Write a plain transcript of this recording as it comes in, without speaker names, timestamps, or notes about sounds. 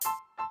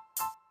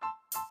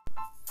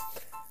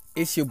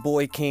It's your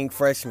boy King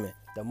Freshman.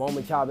 The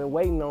moment y'all been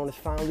waiting on is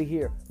finally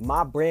here.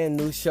 My brand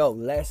new show,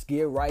 Let's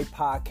Get Right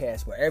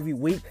Podcast, where every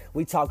week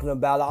we talking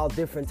about all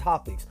different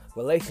topics,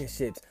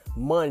 relationships,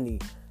 money,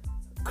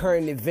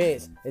 current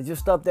events, and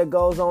just stuff that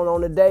goes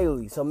on the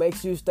daily. So make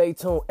sure you stay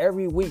tuned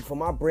every week for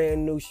my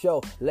brand new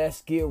show,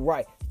 Let's Get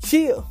Right.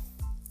 Chill.